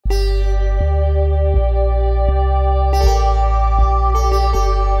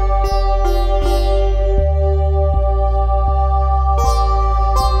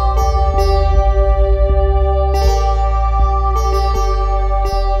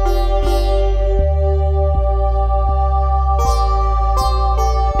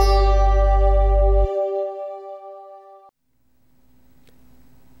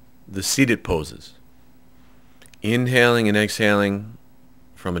the seated poses. Inhaling and exhaling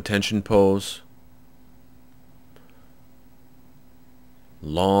from a tension pose.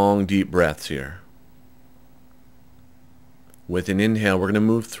 Long, deep breaths here. With an inhale, we're going to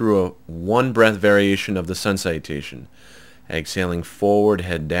move through a one breath variation of the sun salutation. Exhaling forward,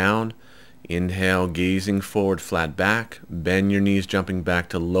 head down. Inhale, gazing forward, flat back. Bend your knees, jumping back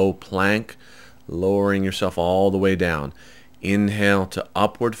to low plank, lowering yourself all the way down. Inhale to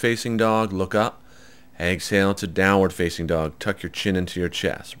upward facing dog, look up. Exhale to downward facing dog, tuck your chin into your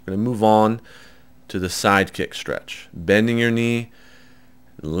chest. We're going to move on to the side kick stretch. Bending your knee,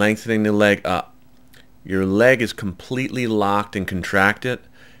 lengthening the leg up. Your leg is completely locked and contracted.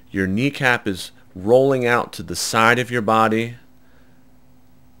 Your kneecap is rolling out to the side of your body.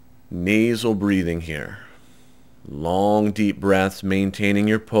 Nasal breathing here. Long, deep breaths, maintaining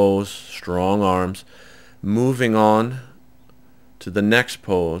your pose, strong arms. Moving on to the next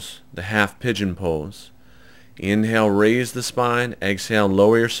pose, the half pigeon pose. Inhale, raise the spine. Exhale,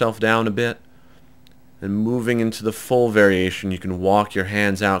 lower yourself down a bit. And moving into the full variation, you can walk your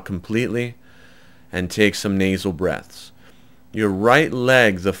hands out completely and take some nasal breaths. Your right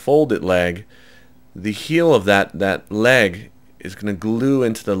leg, the folded leg, the heel of that leg is going to glue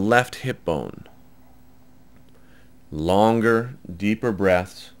into the left hip bone. Longer, deeper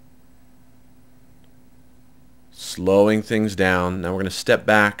breaths. Slowing things down. Now we're going to step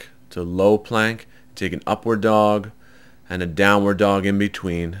back to low plank, take an upward dog and a downward dog in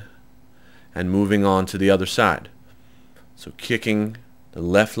between, and moving on to the other side. So kicking the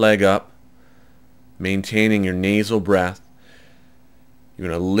left leg up, maintaining your nasal breath. You're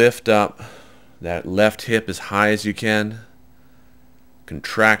going to lift up that left hip as high as you can,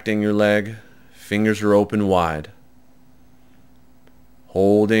 contracting your leg. Fingers are open wide.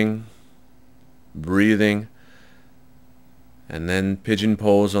 Holding, breathing, and then pigeon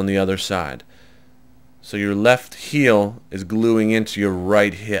pose on the other side. So your left heel is gluing into your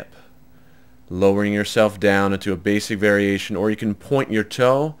right hip, lowering yourself down into a basic variation, or you can point your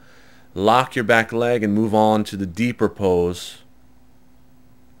toe, lock your back leg, and move on to the deeper pose.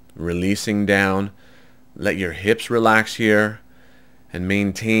 Releasing down. Let your hips relax here and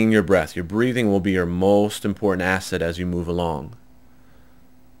maintain your breath. Your breathing will be your most important asset as you move along.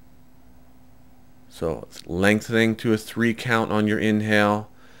 So lengthening to a 3 count on your inhale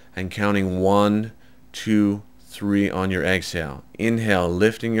and counting 1, 2, 3 on your exhale. Inhale,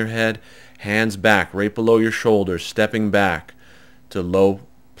 lifting your head, hands back right below your shoulders, stepping back to low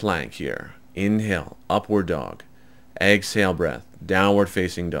plank here. Inhale, upward dog. Exhale breath, downward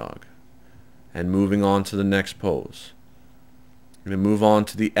facing dog. And moving on to the next pose. We're going to move on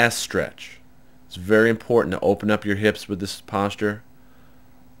to the S stretch. It's very important to open up your hips with this posture.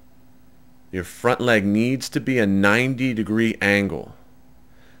 Your front leg needs to be a 90-degree angle.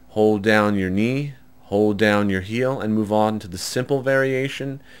 Hold down your knee, hold down your heel, and move on to the simple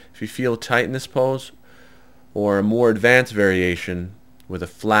variation if you feel tight in this pose, or a more advanced variation with a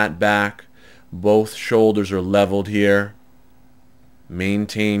flat back. Both shoulders are leveled here.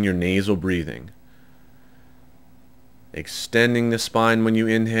 Maintain your nasal breathing. Extending the spine when you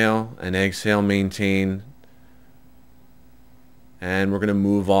inhale, and exhale, maintain. And we're going to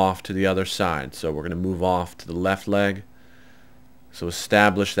move off to the other side. So we're going to move off to the left leg. So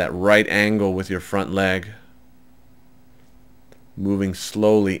establish that right angle with your front leg. Moving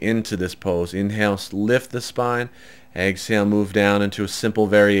slowly into this pose. Inhale, lift the spine. Exhale, move down into a simple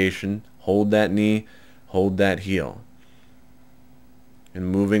variation. Hold that knee, hold that heel. And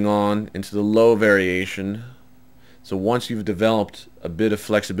moving on into the low variation. So once you've developed a bit of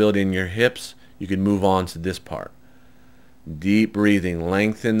flexibility in your hips, you can move on to this part. Deep breathing,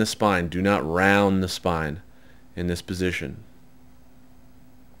 lengthen the spine. Do not round the spine in this position.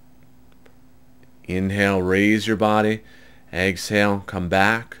 Inhale, raise your body. Exhale, come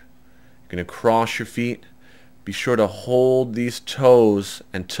back. You're going to cross your feet. Be sure to hold these toes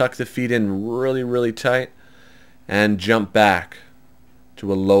and tuck the feet in really, really tight, and jump back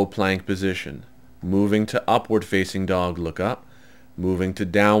to a low plank position. Moving to upward facing dog, look up. Moving to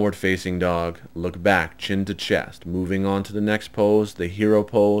downward facing dog, look back, chin to chest. Moving on to the next pose, the hero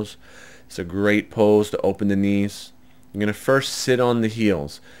pose. It's a great pose to open the knees. You're going to first sit on the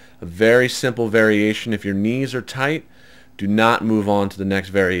heels. A very simple variation. If your knees are tight, do not move on to the next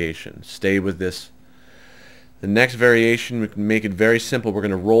variation. Stay with this. The next variation, we can make it very simple. We're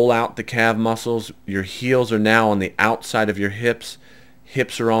going to roll out the calf muscles. Your heels are now on the outside of your hips.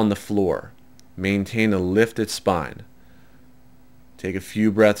 Hips are on the floor. Maintain a lifted spine. Take a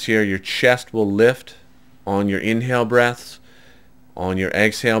few breaths here. Your chest will lift on your inhale breaths. On your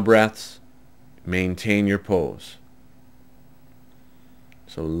exhale breaths, maintain your pose.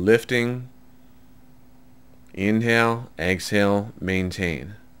 So lifting, inhale, exhale,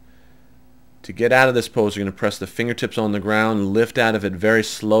 maintain. To get out of this pose, you're going to press the fingertips on the ground, lift out of it very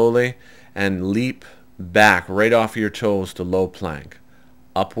slowly, and leap back right off of your toes to low plank.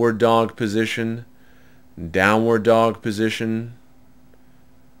 Upward dog position, downward dog position.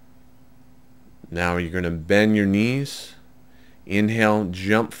 Now you're going to bend your knees. Inhale,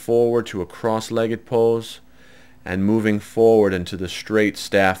 jump forward to a cross-legged pose, and moving forward into the straight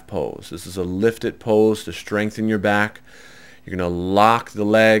staff pose. This is a lifted pose to strengthen your back. You're going to lock the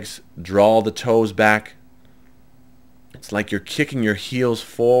legs, draw the toes back. It's like you're kicking your heels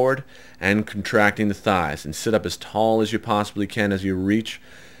forward and contracting the thighs. And sit up as tall as you possibly can as you reach.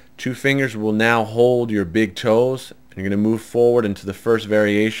 Two fingers will now hold your big toes. And you're going to move forward into the first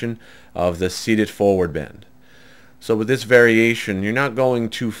variation of the seated forward bend. So with this variation, you're not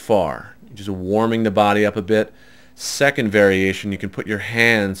going too far. You're just warming the body up a bit. Second variation, you can put your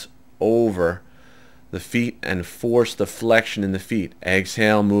hands over the feet and force the flexion in the feet.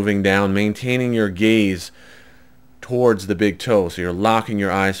 Exhale, moving down, maintaining your gaze towards the big toes. So you're locking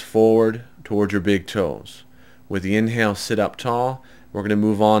your eyes forward towards your big toes. With the inhale, sit up tall. We're going to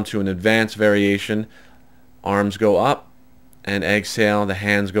move on to an advanced variation. Arms go up, and exhale, the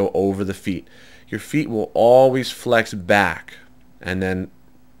hands go over the feet. Your feet will always flex back, and then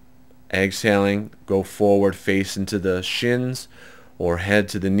exhaling, go forward, face into the shins or head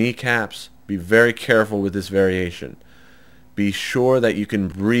to the kneecaps. Be very careful with this variation. Be sure that you can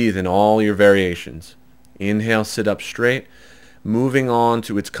breathe in all your variations. Inhale, sit up straight. Moving on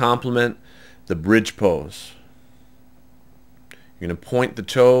to its complement, the bridge pose. You're going to point the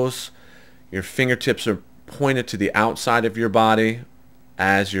toes. Your fingertips are pointed to the outside of your body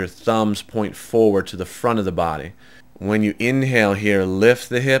as your thumbs point forward to the front of the body. When you inhale here, lift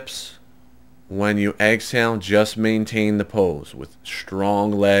the hips. When you exhale, just maintain the pose with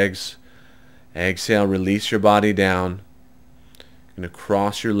strong legs. Exhale, release your body down. You're going to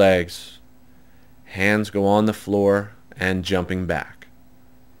cross your legs. Hands go on the floor and jumping back.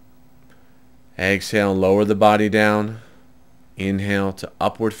 Exhale, lower the body down. Inhale to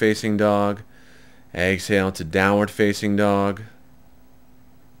upward facing dog. Exhale to downward facing dog.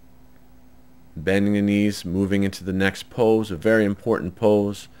 Bending the knees, moving into the next pose, a very important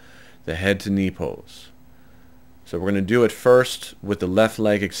pose, the head to knee pose. So we're going to do it first with the left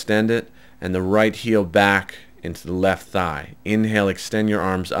leg extended and the right heel back into the left thigh. Inhale, extend your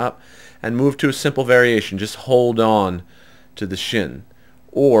arms up and move to a simple variation. Just hold on to the shin.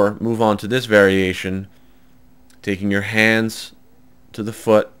 Or move on to this variation, taking your hands to the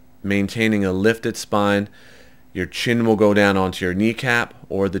foot, maintaining a lifted spine. Your chin will go down onto your kneecap,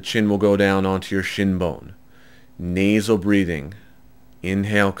 or the chin will go down onto your shin bone. Nasal breathing.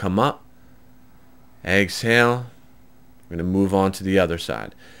 Inhale, come up. Exhale. We're going to move on to the other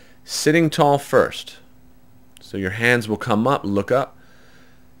side. Sitting tall first. So your hands will come up, look up,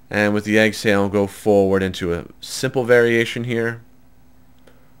 and with the exhale, go forward into a simple variation here.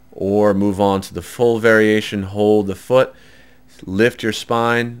 Or move on to the full variation. Hold the foot, lift your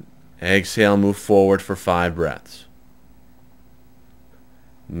spine. Exhale, move forward for 5 breaths.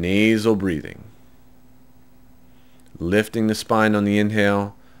 Nasal breathing. Lifting the spine on the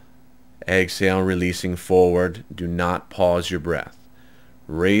inhale. Exhale, releasing forward. Do not pause your breath.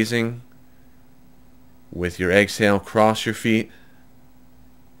 Raising. With your exhale, cross your feet.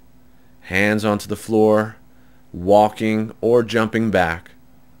 Hands onto the floor. Walking or jumping back.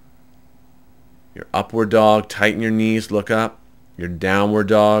 Your upward dog, tighten your knees, look up. Your downward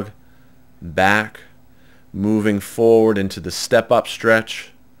dog, back, moving forward into the step-up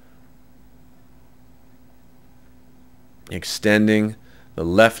stretch, extending the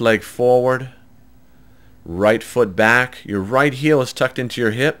left leg forward, right foot back, your right heel is tucked into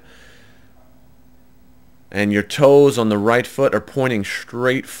your hip, and your toes on the right foot are pointing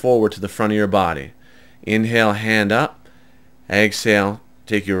straight forward to the front of your body. Inhale, hand up. Exhale,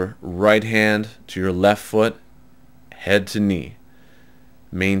 take your right hand to your left foot, head to knee.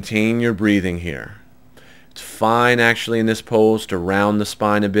 Maintain your breathing here. It's fine actually in this pose to round the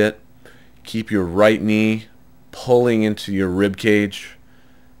spine a bit. Keep your right knee pulling into your rib cage.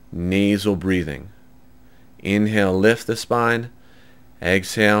 Nasal breathing. Inhale, lift the spine.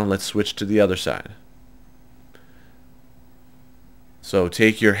 Exhale, let's switch to the other side. So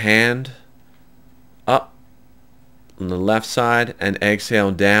take your hand up on the left side and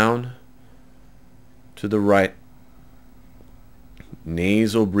exhale down to the right.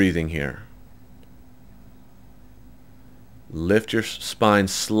 Nasal breathing here. Lift your spine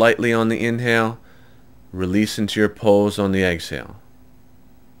slightly on the inhale. Release into your pose on the exhale.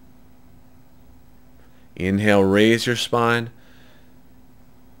 Inhale, raise your spine.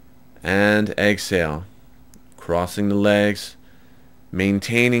 and exhale. Crossing the legs,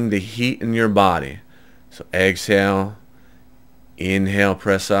 maintaining the heat in your body. So exhale, inhale,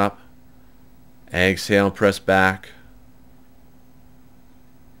 press up, exhale, press back.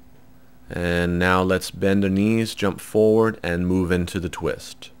 And now let's bend our knees, jump forward, and move into the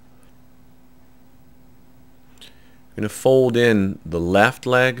twist. You're going to fold in the left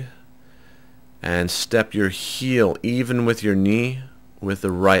leg and step your heel even with your knee with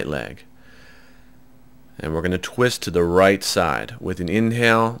the right leg. And we're going to twist to the right side. With an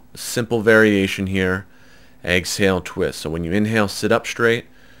inhale, simple variation here, exhale, twist. So when you inhale, sit up straight.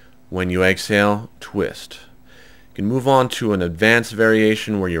 When you exhale, twist. You can move on to an advanced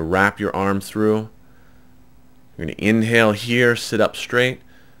variation where you wrap your arm through. You're going to inhale here, sit up straight,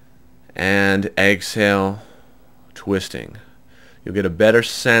 and exhale, twisting. You'll get a better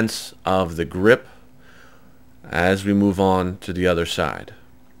sense of the grip as we move on to the other side.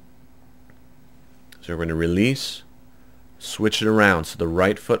 So we're going to release, switch it around. So the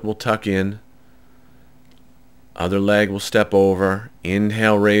right foot will tuck in, other leg will step over,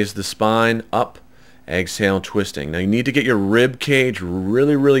 inhale, raise the spine, up, exhale, twisting. Now you need to get your rib cage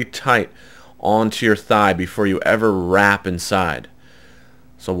really, really tight onto your thigh before you ever wrap inside.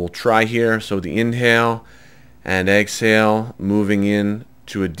 So we'll try here. So the inhale and exhale, moving in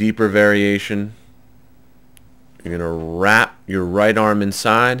to a deeper variation. You're going to wrap your right arm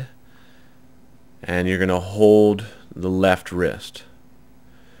inside, and you're going to hold the left wrist.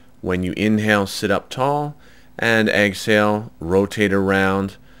 When you inhale, sit up tall, and exhale, rotate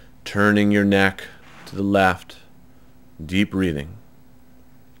around, turning your neck to the left. Deep breathing.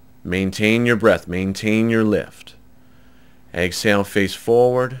 Maintain your breath, maintain your lift. Exhale, face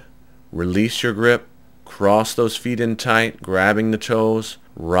forward, release your grip, cross those feet in tight, grabbing the toes,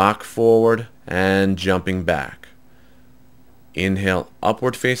 rock forward, and jumping back. Inhale,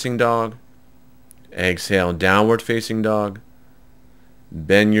 upward facing dog. Exhale, downward facing dog.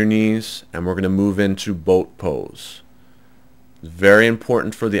 Bend your knees, and we're going to move into boat pose. Very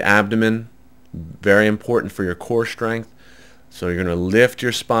important for the abdomen, very important for your core strength. So you're going to lift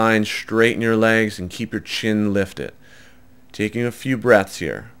your spine, straighten your legs, and keep your chin lifted. Taking a few breaths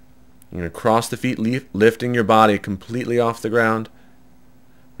here. You're going to cross the feet, lifting your body completely off the ground.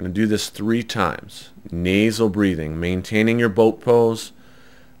 We're going to do this 3 times. Nasal breathing, maintaining your boat pose.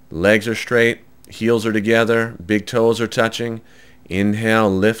 Legs are straight, heels are together, big toes are touching. Inhale,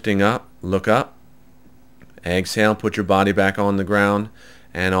 lifting up, look up. Exhale, put your body back on the ground,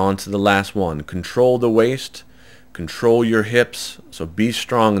 and on to the last one. Control the waist, control your hips, so be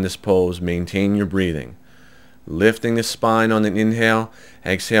strong in this pose, maintain your breathing. Lifting the spine on an inhale,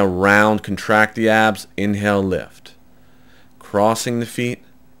 exhale, round, contract the abs, inhale, lift. Crossing the feet,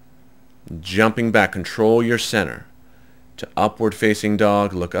 jumping back, control your center. To upward facing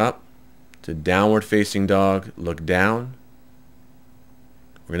dog, look up. To downward facing dog, look down.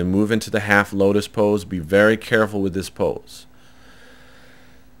 We're going to move into the half lotus pose. Be very careful with this pose.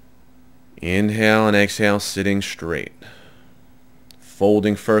 Inhale and exhale, sitting straight.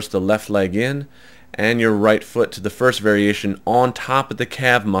 Folding first the left leg in and your right foot to the first variation on top of the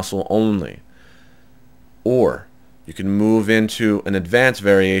calf muscle only. Or you can move into an advanced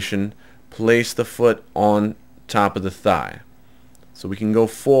variation, place the foot on top of the thigh. So we can go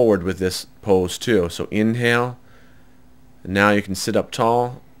forward with this pose too. So inhale. Now you can sit up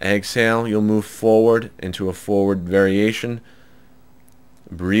tall. Exhale, you'll move forward into a forward variation.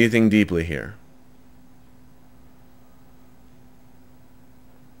 Breathing deeply here.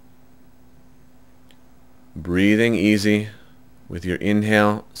 Breathing easy. With your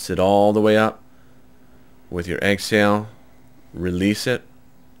inhale, sit all the way up. With your exhale, release it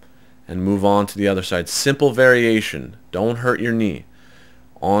and move on to the other side. Simple variation. Don't hurt your knee.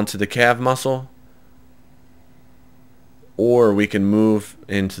 Onto the calf muscle. Or we can move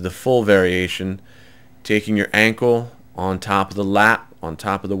into the full variation, taking your ankle on top of the lap, on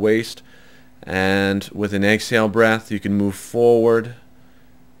top of the waist, and with an exhale breath you can move forward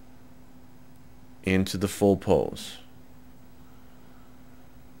into the full pose.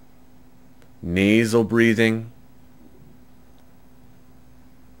 Nasal breathing.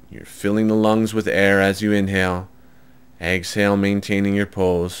 You're filling the lungs with air as you inhale. Exhale, maintaining your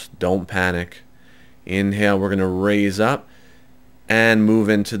pose. Don't panic. Inhale, we're going to raise up and move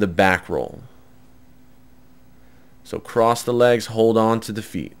into the back roll. So cross the legs, hold on to the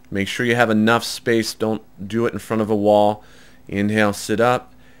feet. Make sure you have enough space. Don't do it in front of a wall. Inhale, sit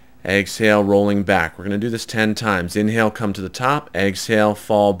up. Exhale, rolling back. We're going to do this 10 times. Inhale, come to the top. Exhale,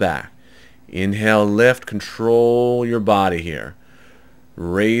 fall back. Inhale, lift. Control your body here.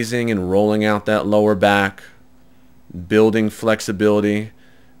 Raising and rolling out that lower back. Building flexibility.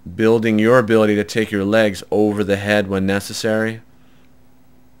 building your ability to take your legs over the head when necessary.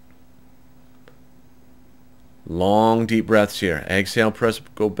 Long deep breaths here. Exhale, press,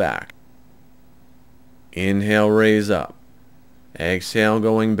 go back. Inhale, raise up. Exhale,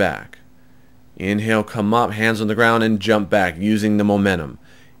 going back. Inhale, come up, hands on the ground, and jump back using the momentum.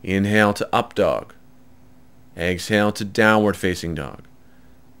 Inhale to up dog. Exhale to downward facing dog.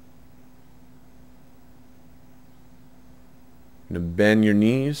 Going to bend your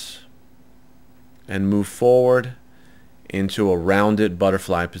knees and move forward into a rounded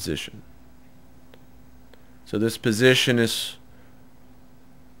butterfly position. So this position is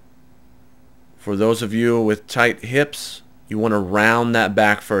for those of you with tight hips. You want to round that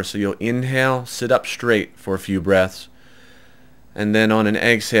back first. So you'll inhale, sit up straight for a few breaths, and then on an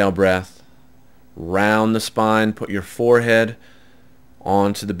exhale breath, round the spine, put your forehead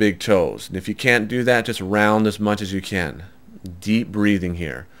onto the big toes. And if you can't do that, just round as much as you can. Deep breathing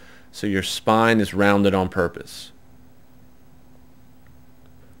here. So your spine is rounded on purpose.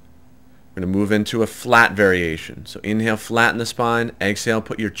 We're going to move into a flat variation. So inhale, flatten the spine. Exhale,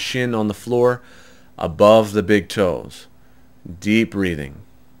 put your chin on the floor above the big toes. Deep breathing.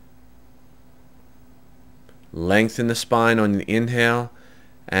 Lengthen the spine on the inhale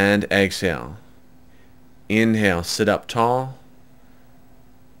and exhale. Inhale, sit up tall.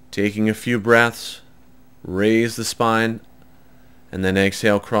 Taking a few breaths, raise the spine, and then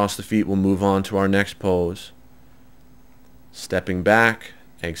exhale, cross the feet. We'll move on to our next pose. Stepping back,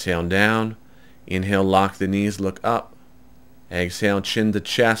 exhale down. Inhale, lock the knees, look up. Exhale, chin to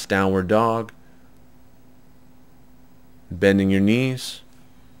chest, downward dog. Bending your knees.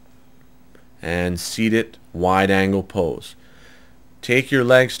 And seated, wide angle pose. Take your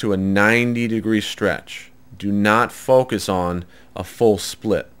legs to a 90-degree stretch. Do not focus on a full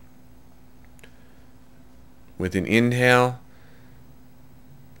split. With an inhale,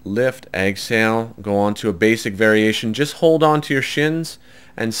 lift, exhale, go on to a basic variation. Just hold on to your shins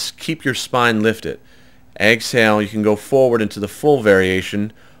and keep your spine lifted. Exhale, you can go forward into the full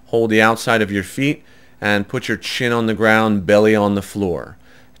variation. Hold the outside of your feet and put your chin on the ground, belly on the floor.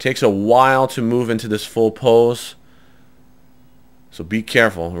 It takes a while to move into this full pose, so be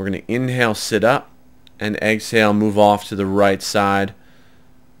careful. We're going to inhale, sit up, and exhale, move off to the right side.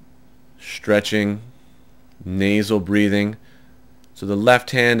 Stretching, nasal breathing. So the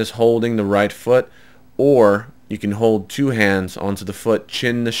left hand is holding the right foot, or you can hold two hands onto the foot,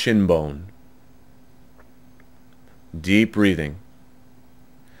 chin to shin bone. Deep breathing.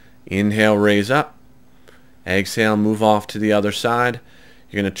 Inhale, raise up. Exhale, move off to the other side.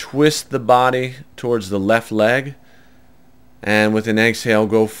 You're going to twist the body towards the left leg, and with an exhale,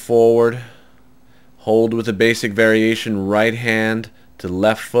 go forward. Hold with a basic variation, right hand to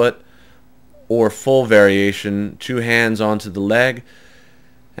left foot, or full variation, two hands onto the leg,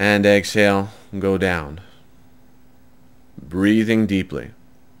 and exhale, go down. Breathing deeply.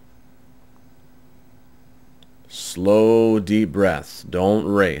 Slow, deep breaths. Don't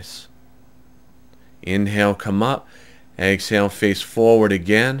race. Inhale, come up. Exhale, face forward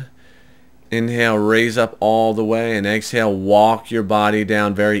again. Inhale, raise up all the way, and exhale, walk your body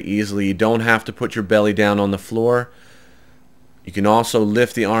down very easily. You don't have to put your belly down on the floor. You can also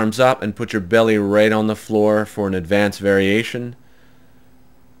lift the arms up and put your belly right on the floor for an advanced variation.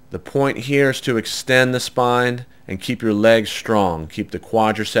 The point here is to extend the spine and keep your legs strong. Keep the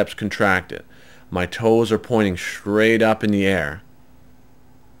quadriceps contracted. My toes are pointing straight up in the air.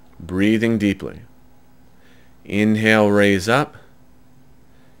 Breathing deeply. Inhale, raise up.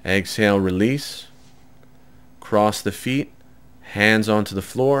 Exhale, release. Cross the feet, hands onto the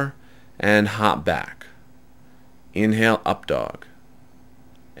floor, and hop back. Inhale, up dog.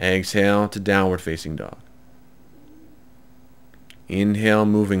 Exhale to downward facing dog. Inhale,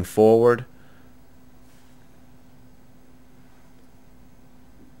 moving forward.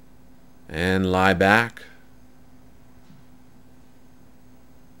 And lie back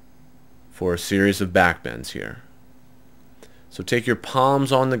for a series of back bends here. So take your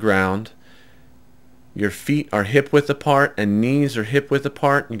palms on the ground. Your feet are hip width apart and knees are hip width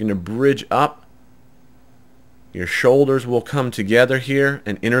apart. You're going to bridge up. Your shoulders will come together here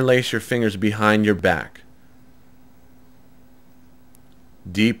and interlace your fingers behind your back.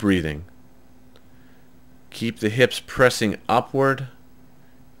 Deep breathing. Keep the hips pressing upward.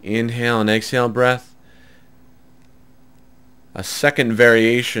 Inhale and exhale breath. A second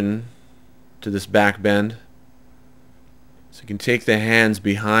variation to this back bend. So you can take the hands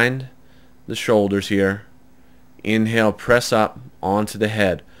behind the shoulders here. Inhale, press up onto the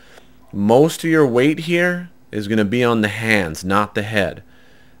head. Most of your weight here is going to be on the hands, not the head.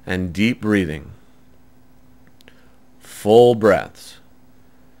 And deep breathing. Full breaths.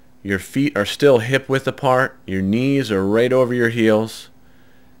 Your feet are still hip width apart. Your knees are right over your heels.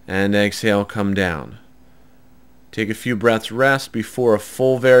 And exhale, come down. Take a few breaths rest before a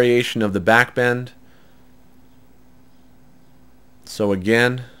full variation of the back bend. So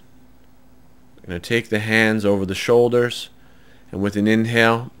again, I'm going to take the hands over the shoulders, and with an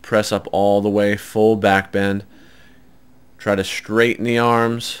inhale, press up all the way, full back bend. Try to straighten the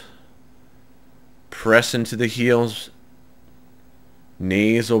arms, press into the heels,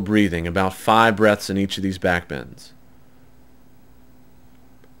 nasal breathing, about 5 breaths in each of these back bends.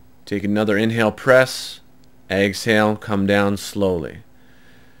 Take another inhale, press, exhale, come down slowly.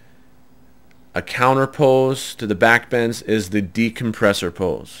 A counter pose to the back bends is the decompressor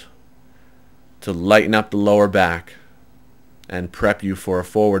pose, to lighten up the lower back and prep you for a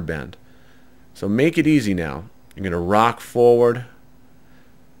forward bend. So make it easy now. You're going to rock forward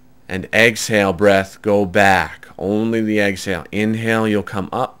and exhale, breath, go back. Only the exhale. Inhale, you'll come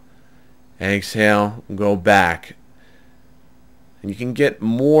up. Exhale, go back. And you can get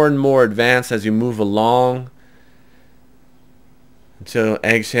more and more advanced as you move along until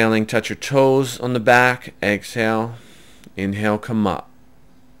exhaling, touch your toes on the back. Exhale, inhale, come up.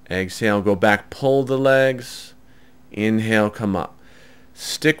 Exhale, go back, pull the legs. Inhale, come up.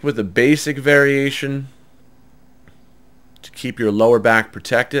 Stick with the basic variation to keep your lower back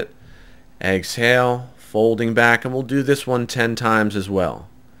protected. Exhale, folding back, and we'll do this one 10 times as well.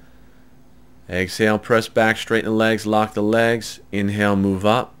 Exhale, press back, straighten the legs, lock the legs. Inhale, move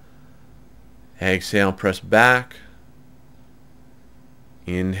up. Exhale, press back.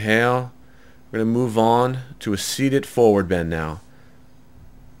 Inhale. We're going to move on to a seated forward bend now.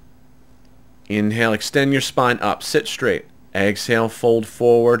 Inhale, extend your spine up, sit straight. Exhale, fold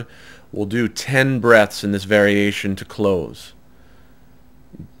forward. We'll do 10 breaths in this variation to close.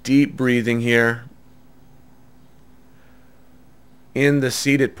 Deep breathing here. In the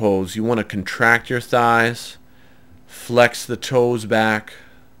seated pose, you want to contract your thighs, flex the toes back.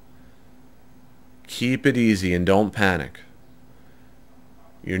 Keep it easy and don't panic.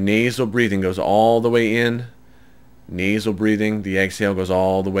 Your nasal breathing goes all the way in. Nasal breathing, the exhale goes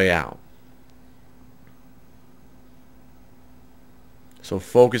all the way out. So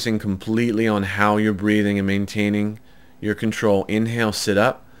focusing completely on how you're breathing and maintaining your control. Inhale, sit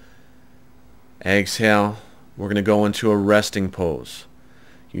up. Exhale, we're going to go into a resting pose.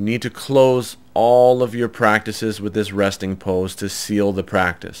 You need to close all of your practices with this resting pose to seal the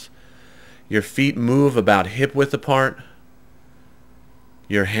practice. Your feet move about hip width apart.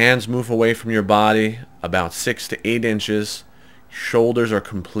 Your hands move away from your body about 6 to 8 inches. Shoulders are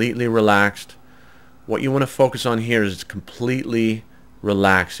completely relaxed. What you want to focus on here is completely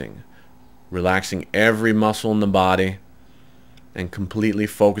relaxing every muscle in the body and completely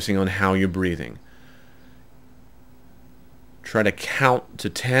focusing on how you're breathing. Try to count to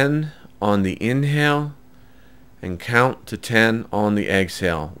 10 on the inhale and count to 10 on the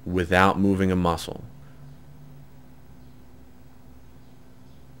exhale without moving a muscle.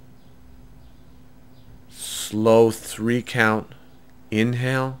 Slow 3 count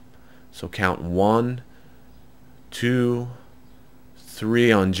inhale, so count 1, 2,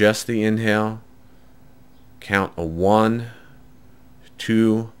 3 on just the inhale. Count a 1,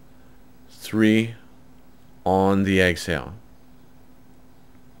 2, 3 on the exhale.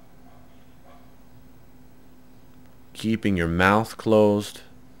 Keeping your mouth closed,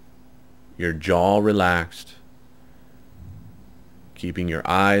 your jaw relaxed, keeping your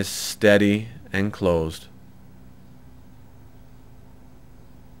eyes steady and closed.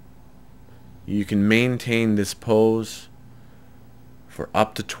 You can maintain this pose for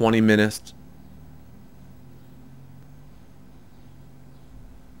up to 20 minutes.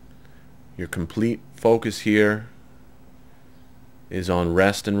 Your complete focus here is on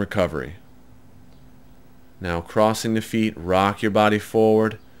rest and recovery. Now crossing the feet, rock your body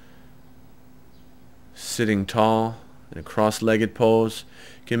forward, sitting tall in a cross-legged pose.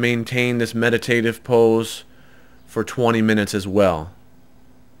 You can maintain this meditative pose for 20 minutes as well.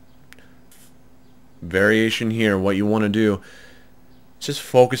 Variation here, what you want to do, just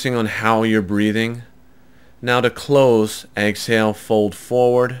focusing on how you're breathing. Now to close, exhale, fold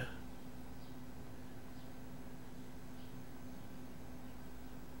forward.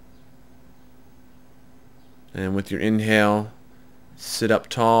 And with your inhale, sit up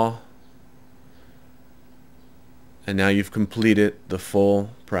tall. And now you've completed the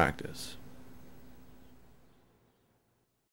full practice.